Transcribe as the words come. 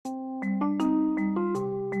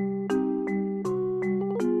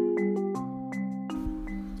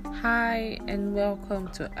Hi and welcome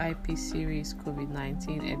to IP series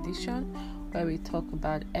COVID-19 edition, where we talk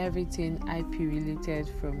about everything IP related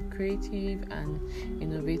from creative and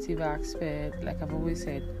innovative aspect. Like I've always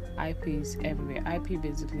said, IP is everywhere. IP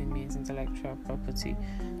basically means intellectual property.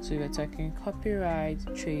 So we're talking copyright,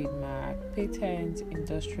 trademark, patent,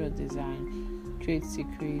 industrial design, trade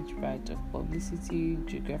secret, right of publicity,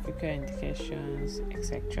 geographical indications,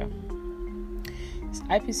 etc. This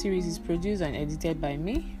IP series is produced and edited by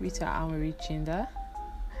me, Rita Amori Chinda.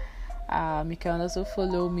 You can also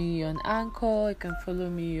follow me on Anchor. You can follow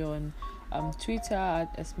me on Twitter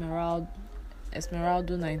at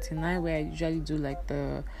Esmeraldo99, where I usually do like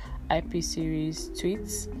the IP series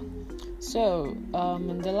tweets. So,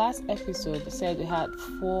 in the last episode, I said we had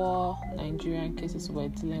 4 Nigerian cases we're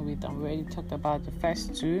dealing with, and we already talked about the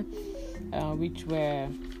first 2, which were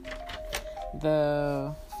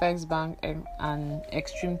the First Bank and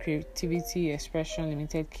Extreme Creativity Expression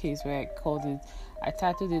Limited case, where I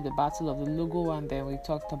titled it The Battle of the Logo, and then we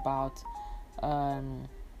talked about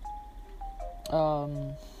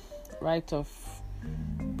right of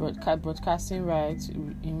broadcasting rights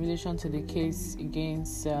in relation to the case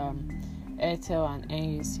against Airtel and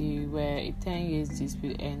NUC, where a 10 years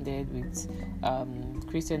dispute ended with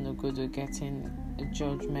Christian Ogodo getting a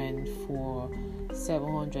judgment for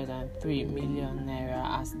 703 million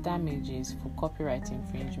naira as damages for copyright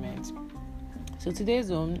infringement. So today's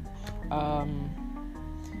zone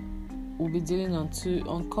we'll be dealing on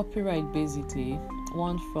copyright, basically.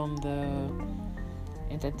 One from the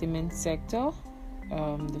entertainment sector,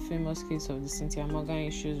 the famous case of the Cynthia Morgan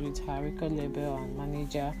issues with her record label and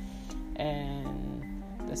manager, and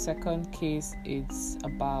the second case is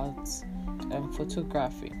about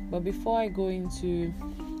photography. But before I go into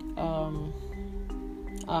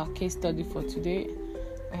our case study for today,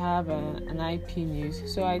 I have an IP news.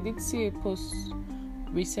 So I did see a post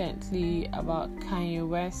recently about Kanye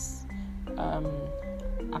West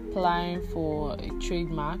applying for a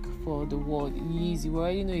trademark for the word Yeezy. We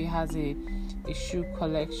already know he has a shoe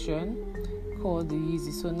collection called the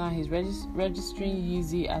Yeezy. So now he's registering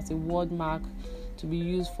Yeezy as a word mark to be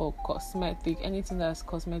used for cosmetic, anything that's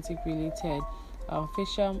cosmetic related,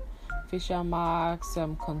 facial marks,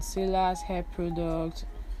 concealers, hair products,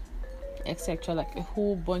 etc. Like a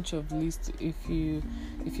whole bunch of lists. If you've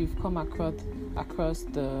come across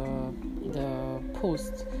the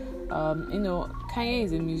post, Kanye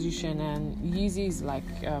is a musician, and Yeezy is like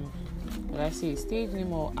a stage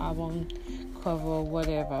name or album cover,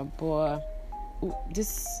 whatever. But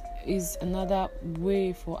this is another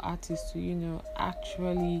way for artists to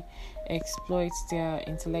actually exploit their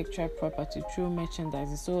intellectual property through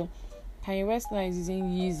merchandising. So Kanye West now is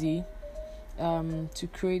using Yeezy to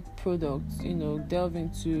create products, delve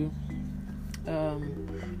into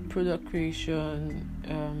product creation,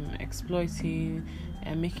 exploiting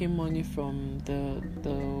and making money from the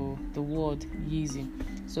word Yeezy.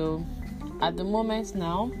 So at the moment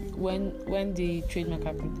now, when the trademark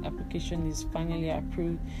application is finally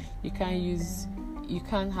approved, you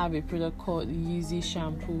can't have a product called Yeezy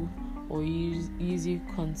shampoo or Yeezy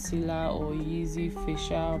concealer or Yeezy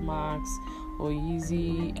facial marks or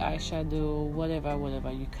Yeezy eyeshadow, whatever.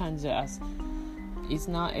 You can't do, as it's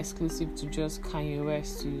now exclusive to just Kanye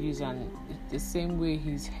West to use, and the same way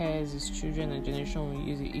his heirs, his children and generation will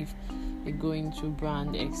use it if they go into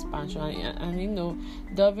brand expansion. And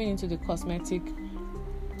delving into the cosmetic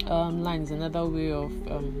line is another way of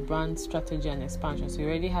brand strategy and expansion. So he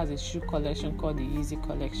already has a shoe collection called the Yeezy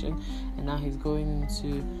collection, and now he's going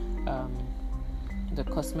into the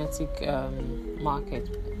cosmetic market.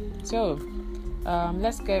 So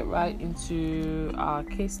let's get right into our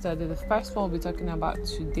case study. The first one we'll be talking about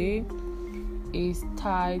today is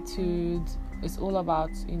titled, it's all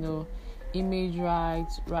about image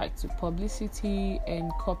rights, right to publicity,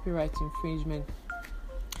 and copyright infringement.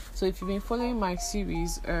 So if you've been following my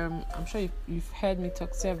series, I'm sure you've heard me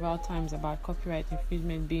talk several times about copyright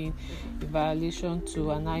infringement being a violation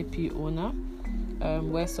to an IP owner,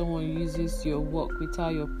 where someone uses your work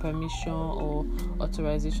without your permission or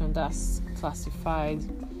authorization. That's classified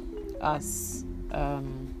as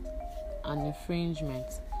an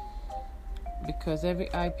infringement, because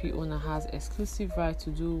every IP owner has exclusive right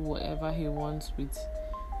to do whatever he wants with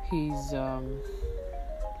his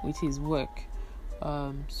work.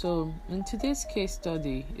 So in today's case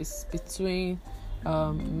study, it's between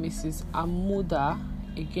Mrs. Amuda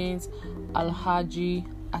against Alhaji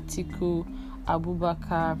Atiku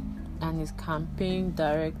Abubakar and his campaign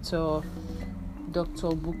director Dr.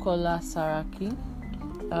 Bukola Saraki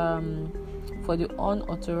for the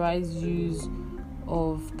unauthorized use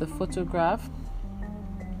of the photograph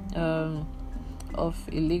of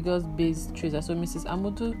a Lagos-based trader. So Mrs.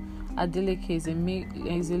 Amudu Adeleke is a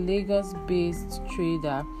Lagos-based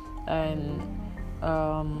trader, and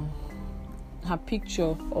her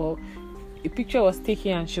picture, or a picture was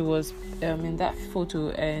taken, and she was in that photo,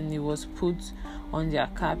 and it was put on their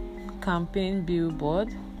campaign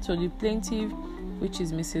billboard. So the plaintiff, which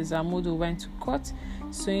is Mrs. Amudu, went to court,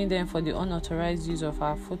 suing them for the unauthorized use of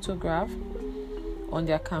her photograph on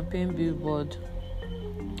their campaign billboard,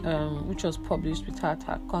 which was published without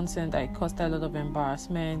her consent. That it caused her a lot of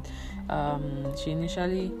embarrassment. When she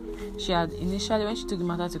took the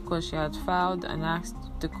matter to court, she had filed and asked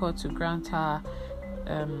the court to grant her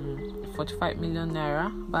 45 million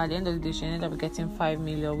naira, but at the end of the day she ended up getting 5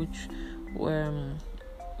 million,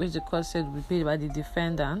 which the court said would be paid by the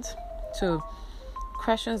defendant. So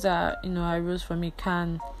questions that arose for me: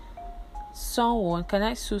 can I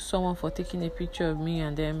sue someone for taking a picture of me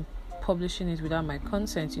and then publishing it without my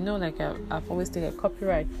consent? Like I've always stated,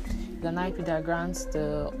 copyright is an IP that grants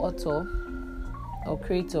the author or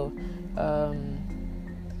creator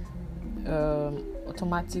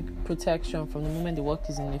automatic protection from the moment the work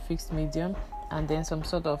is in a fixed medium, and then some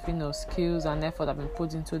sort of skills and effort have been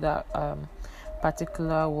put into that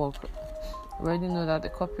particular work. We already know that the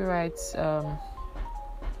copyrights,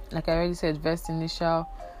 like I already said, vests initial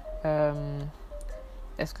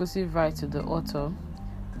exclusive right to the author.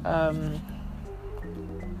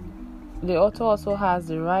 The author also has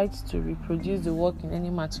the right to reproduce the work in any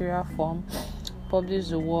material form, publish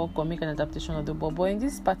the work, or make an adaptation of the work. But in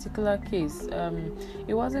this particular case,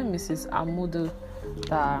 it wasn't Mrs. Amudu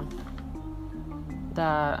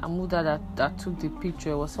that took the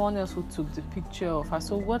picture. It was someone else who took the picture of her.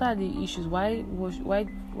 So what are the issues? Why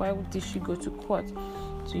did she go to court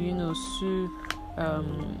to sue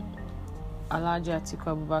Alhaji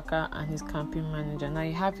Atiku Abubakar and his campaign manager? Now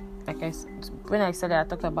you have, when I started, I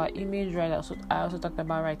talked about image right. I also talked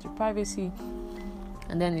about right to privacy,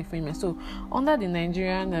 and then infringement. So under the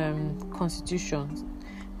Nigerian Constitution,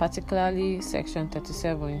 particularly Section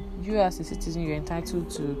 37, you as a citizen, you're entitled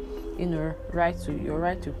to your right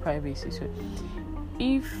to privacy. So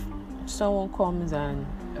if someone comes and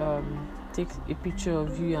takes a picture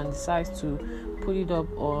of you and decides to put it up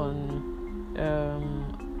on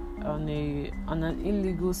an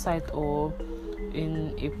illegal site or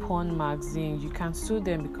in a porn magazine, you can sue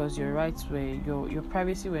them because your rights your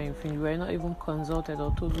privacy were infringed. You were not even consulted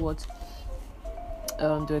or told what they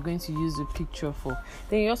were going to use the picture for.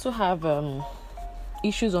 Then you also have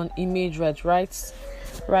issues on image rights,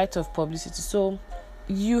 right of publicity. So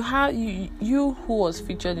you who was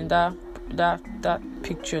featured in that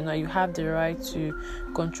picture, now you have the right to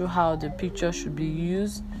control how the picture should be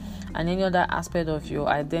used, and any other aspect of your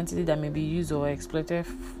identity that may be used or exploited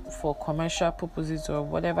for commercial purposes or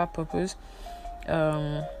whatever purpose.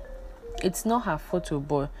 It's not her photo,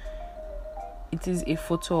 but it is a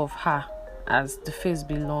photo of her, as the face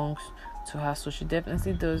belongs to her. So she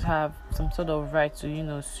definitely does have some sort of right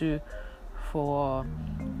to sue for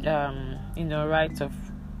rights of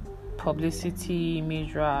publicity,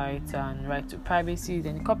 image rights, and right to privacy.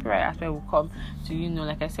 Then the copyright aspect will come to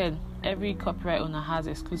like I said, every copyright owner has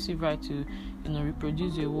exclusive right to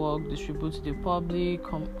reproduce a work, distribute to the public,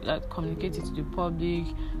 communicate it to the public,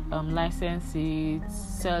 license it,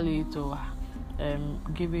 sell it, or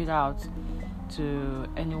give it out to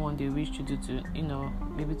anyone they wish to do, to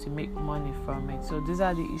maybe to make money from it. So these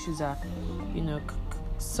are the issues that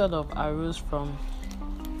sort of arose from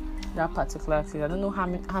that particular case. I don't know how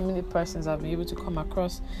many persons have been able to come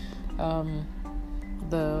across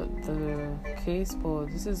the case, but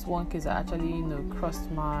this is one case that actually crossed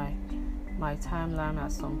my timeline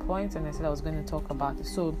at some point, and I said I was going to talk about it.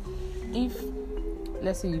 So if,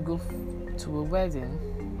 let's say, you go to a wedding,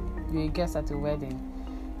 you're a guest at a wedding,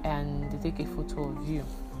 and they take a photo of you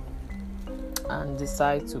and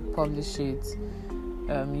decide to publish it,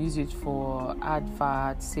 use it for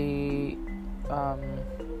advert, say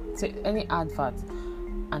any advert,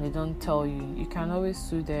 and they don't tell you, you can always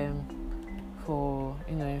sue them for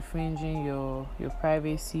infringing your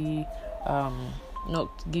privacy, not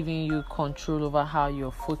giving you control over how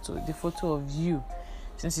the photo of you,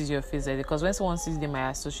 since it's your face, because when someone sees, they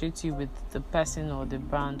might associate you with the person or the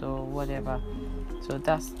brand or whatever. So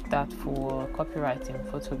that's that for copywriting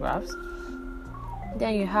photographs.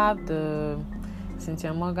 Then you have the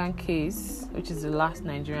Cynthia Morgan case, which is the last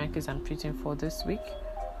Nigerian case I'm treating for this week.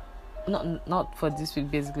 Not for this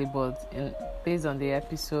week basically, but based on the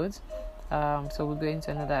episode. So we'll go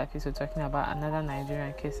into another episode talking about another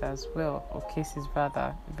Nigerian case as well, or cases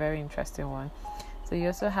rather, very interesting one. So you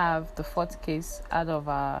also have the fourth case out of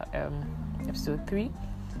our episode 3,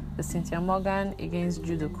 the Cynthia Morgan against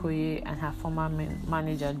Jude Okoye and her former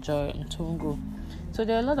manager Joy Ntongo. So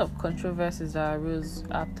there are a lot of controversies that arose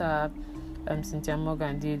after Cynthia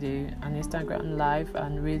Morgan did an Instagram live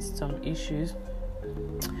and raised some issues,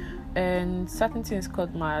 and certain things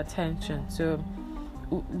caught my attention. So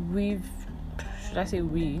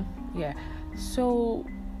so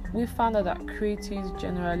we found out that creatives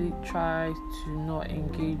generally try to not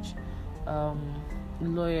engage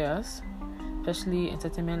lawyers, especially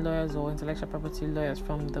entertainment lawyers or intellectual property lawyers,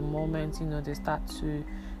 from the moment they start to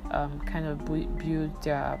kind of build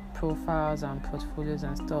their profiles and portfolios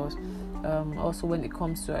and stuff. Also, when it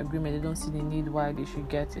comes to agreement, they don't see the need why they should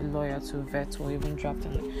get a lawyer to vet or even draft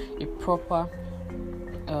a proper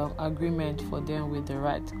agreement for them with the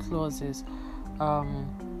right clauses.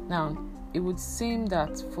 Now, it would seem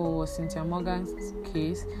that for Cynthia Morgan's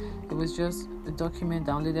case, it was just a document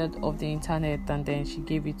downloaded off the internet, and then she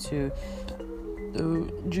gave it to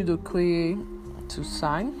Jude Okoye to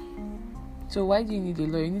sign. So why do you need a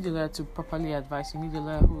lawyer? You need a lawyer to properly advise. You need a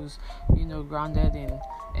lawyer who's grounded in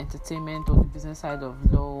entertainment or the business side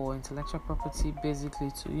of law or intellectual property,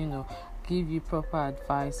 basically, to give you proper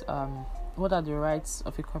advice. What are the rights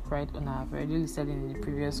of a copyright owner? I've already listed in the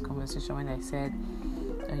previous conversation when I said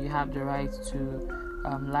you have the right to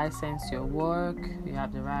license your work, you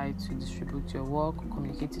have the right to distribute your work,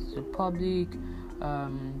 communicate it to the public,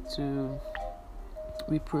 to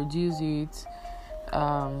reproduce it.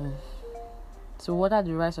 So what are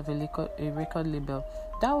the rights of a record label?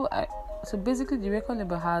 So basically, the record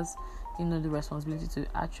label has the responsibility to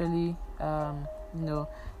actually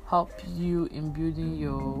help you in building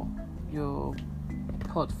your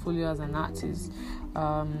portfolio as an artist.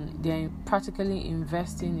 They're practically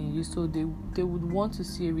investing in you, so they would want to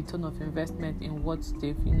see a return of investment in what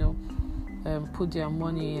they've put their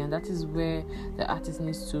money in, and that is where the artist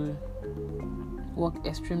needs to work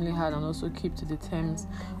extremely hard and also keep to the terms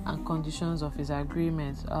and conditions of his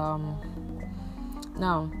agreement.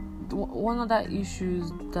 Now, one other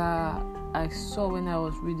issues that I saw when I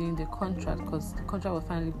was reading the contract, because the contract was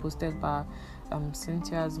finally posted by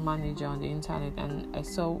Cynthia's manager on the internet, and I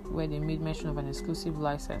saw where they made mention of an exclusive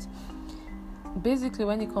license. Basically,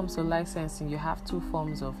 when it comes to licensing, you have two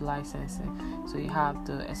forms of licensing. So you have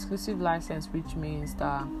the exclusive license, which means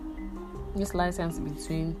that this license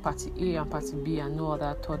between party A and party B and no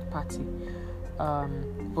other third party.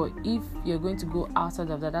 But if you're going to go outside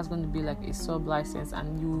of that, that's going to be like a sub license,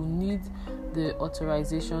 and you need the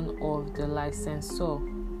authorization of the licensor.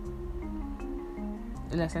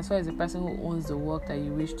 The licensor is the person who owns the work that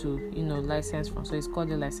you wish to license from, so it's called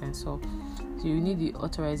the licensor. So you need the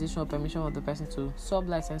authorization or permission of the person to sub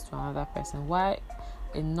license to another person. Why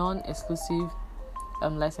a non-exclusive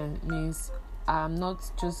license means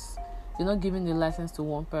you're not giving the license to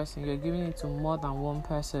one person, you're giving it to more than one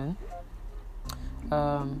person,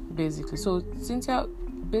 basically. So Cynthia,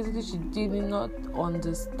 basically, she did not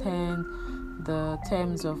understand the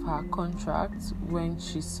terms of her contract when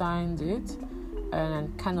she signed it,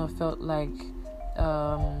 and kind of felt like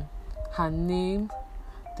her name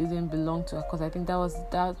didn't belong to her, because I think that was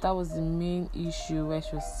the main issue, where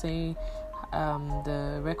she was saying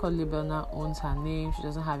the record label now owns her name, she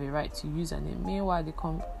doesn't have a right to use her name. Meanwhile, the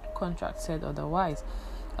contract said otherwise.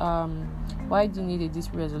 Why do you need a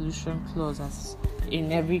dispute resolution clause as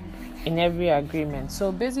in every agreement?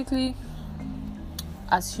 So basically,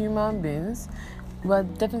 as human beings, we're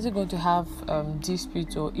definitely going to have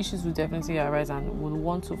disputes, or issues will definitely arise, and we'll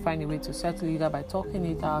want to find a way to settle either by talking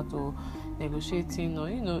it out or negotiating,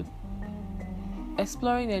 or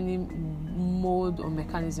exploring any mode or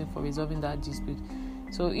mechanism for resolving that dispute.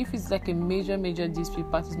 So if it's like a major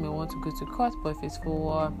dispute, parties may want to go to court, but if it's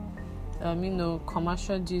for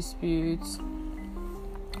commercial disputes,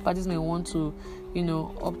 parties may want to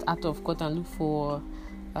opt out of court and look for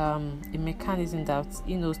a mechanism that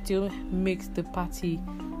still makes the party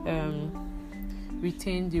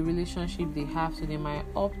retain the relationship they have. So they might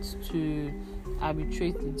opt to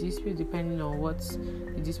arbitrate the dispute depending on what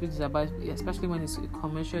the dispute is about, especially when it's a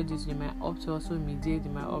commercial dispute. They might opt to also mediate, they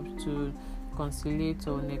might opt to conciliate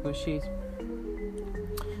or negotiate.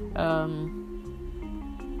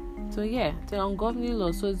 So yeah, the ungoverning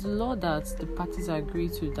law. So it's the law that the parties agree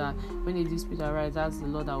to, that when a dispute arises, that's the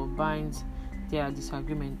law that will bind their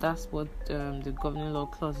disagreement. That's what the governing law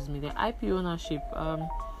clauses mean. The IP ownership.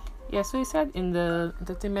 So he said in the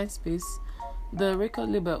entertainment space, the record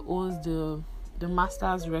label owns the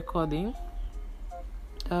master's recording.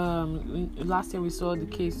 Last year we saw the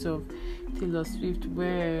case of Taylor Swift,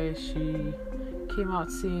 where she came out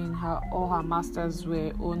saying how all her masters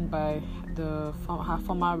were owned by her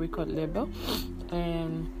former record label,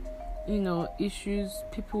 and issues.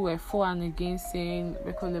 People were for and against, saying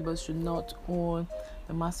record labels should not own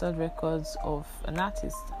the mastered records of an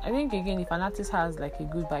artist. I think, again, if an artist has like a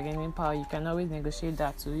good bargaining power, you can always negotiate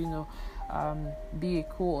that to be a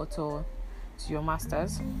co-author to your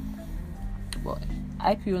masters. But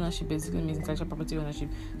IP ownership basically means intellectual property ownership,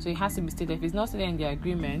 so it has to be stated. If it's not stated in the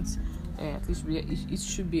agreement, at least it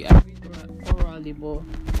should be agreed orally, but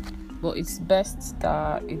it's best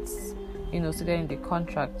that it's stated in the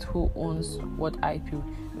contract who owns what IP,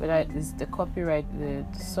 whether it's the copyright, the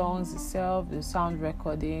songs itself, the sound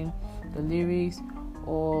recording, the lyrics,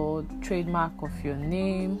 or trademark of your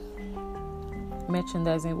name,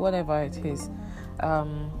 merchandising, whatever it is.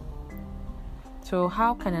 So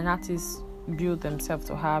how can an artist build themselves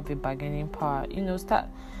to have a bargaining power? Start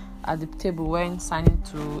at the table when signing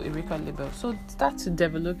to a record label. So start to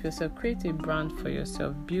develop yourself, create a brand for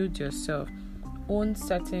yourself, build yourself, own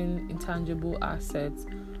certain intangible assets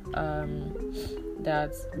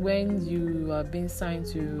that when you are being signed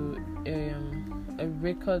to a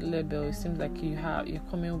record label, it seems like you're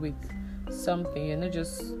coming with something. You're not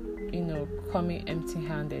just coming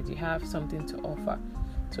empty-handed. You have something to offer.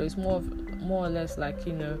 So it's more or less like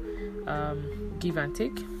give and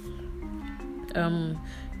take.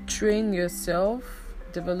 Train yourself,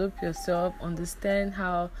 develop yourself, understand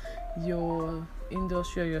how your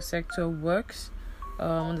industry or your sector works,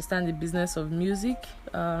 understand the business of music,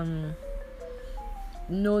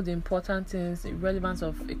 know the important things, the relevance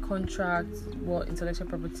of a contract, what intellectual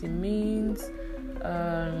property means,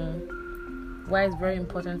 why it's very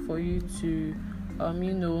important for you to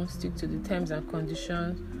stick to the terms and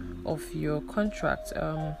conditions of your contract.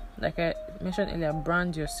 Like I mentioned earlier,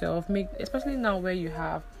 brand yourself, especially now where you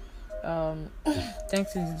have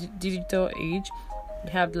thanks to the digital age, you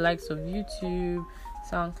have the likes of YouTube,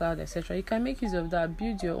 SoundCloud, etc. You can make use of that,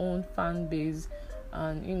 build your own fan base,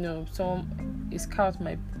 and a scout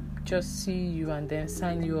might just see you and then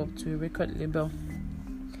sign you up to a record label.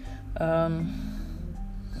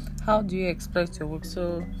 How do you exploit your work?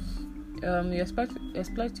 So you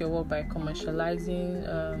exploit your work by commercializing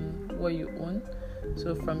what you own.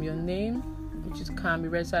 So from your name, which can be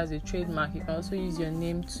registered as a trademark, you can also use your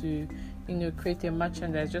name to create a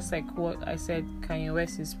merchandise, just like what I said Kanye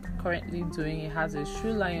West is currently doing. He has a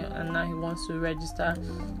shoe line and now he wants to register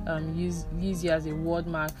use Yeezy as a word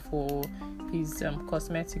mark for his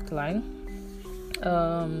cosmetic line.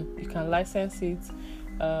 You can license it,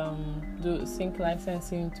 do sync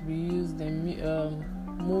licensing to be used in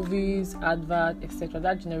movies, advert, etc.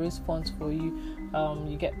 That generates funds for you.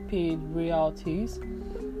 You get paid royalties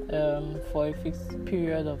for a fixed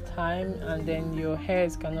period of time, and then your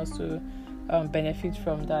heirs can also benefit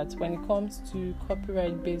from that. When it comes to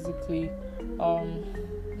copyright, basically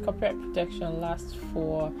copyright protection lasts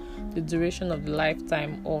for the duration of the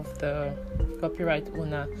lifetime of the copyright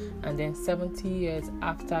owner, and then 70 years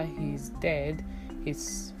after he's dead,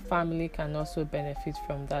 his family can also benefit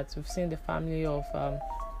from that. We've seen the family of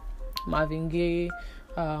Marvin Gaye,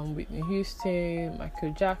 Whitney Houston,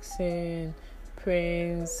 Michael Jackson,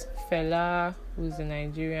 Prince, Fela, who's a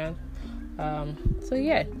Nigerian. I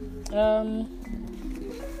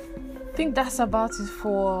think that's about it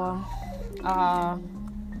for our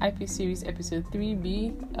IP series episode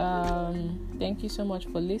 3B. Thank you so much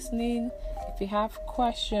for listening. If you have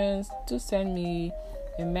questions, do send me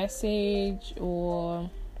a message or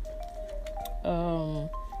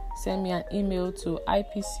send me an email to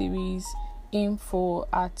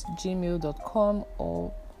ipseriesInfo@gmail.com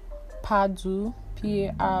or Pardoo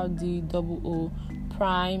PARDOO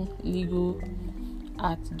prime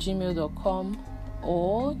legal@gmail.com,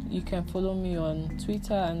 or you can follow me on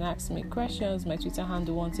Twitter and ask me questions. My Twitter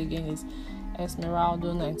handle once again is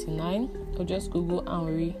Esmeraldo99, or just Google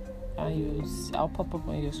Anwuri and I'll pop up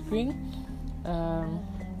on your screen.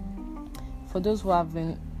 For those who have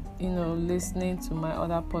been listening to my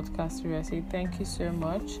other podcast series, I say thank you so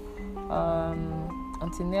much.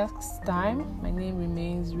 Until next time, my name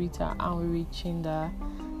remains Rita Anwuri Chinda.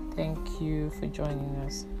 Thank you for joining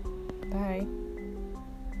us. Bye.